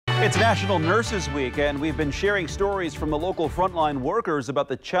It's National Nurses Week, and we've been sharing stories from the local frontline workers about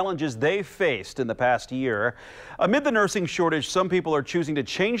the challenges they faced in the past year. Amid the nursing shortage, some people are choosing to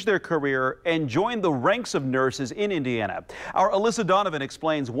change their career and join the ranks of nurses in Indiana. Our Alyssa Donovan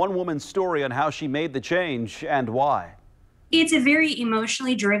explains one woman's story on how she made the change and why. It's a very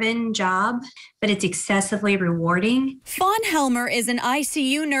emotionally driven job, but it's excessively rewarding. Fawn Helmer is an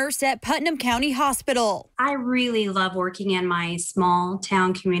ICU nurse at Putnam County Hospital. I really love working in my small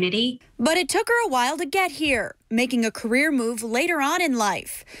town community. But it took her a while to get here, making a career move later on in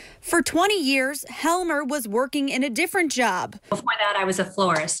life. For 20 years, Helmer was working in a different job. Before that, I was a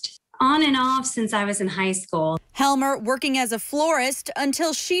florist. On and off since I was in high school. Helmer working as a florist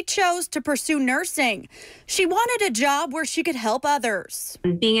until she chose to pursue nursing. She wanted a job where she could help others.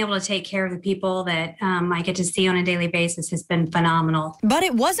 Being able to take care of the people that I get to see on a daily basis has been phenomenal. But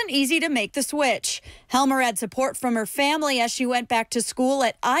it wasn't easy to make the switch. Helmer had support from her family as she went back to school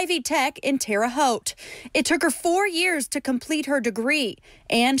at Ivy Tech in Terre Haute. It took her 4 years to complete her degree,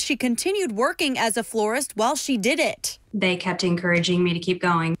 and she continued working as a florist while she did it. They kept encouraging me to keep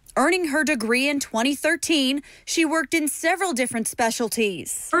going. Earning her degree in 2013, she worked in several different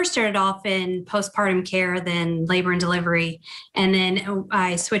specialties. First started off in postpartum care, then labor and delivery, and then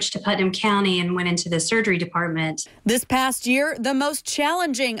I switched to Putnam County and went into the surgery department. This past year, the most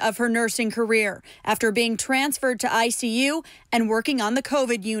challenging of her nursing career after being transferred to ICU and working on the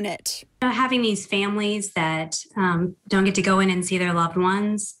COVID unit. Having these families that don't get to go in and see their loved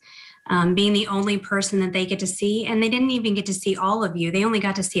ones, being the only person that they get to see, and they didn't even get to see all of you. They only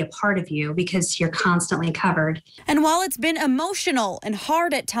got to see a part of you because you're constantly covered. And while it's been emotional and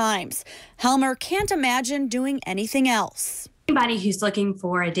hard at times, Helmer can't imagine doing anything else. Anybody who's looking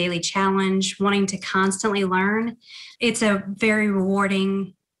for a daily challenge, wanting to constantly learn, it's a very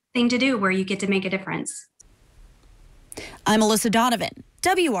rewarding thing to do where you get to make a difference. I'm Alyssa Donovan,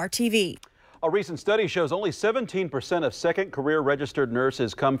 WRTV. A recent study shows only 17% of second career registered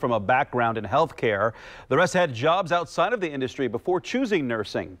nurses come from a background in healthcare. The rest had jobs outside of the industry before choosing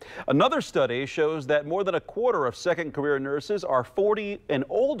nursing. Another study shows that more than a quarter of second career nurses are 40 and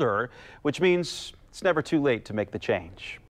older, which means it's never too late to make the change.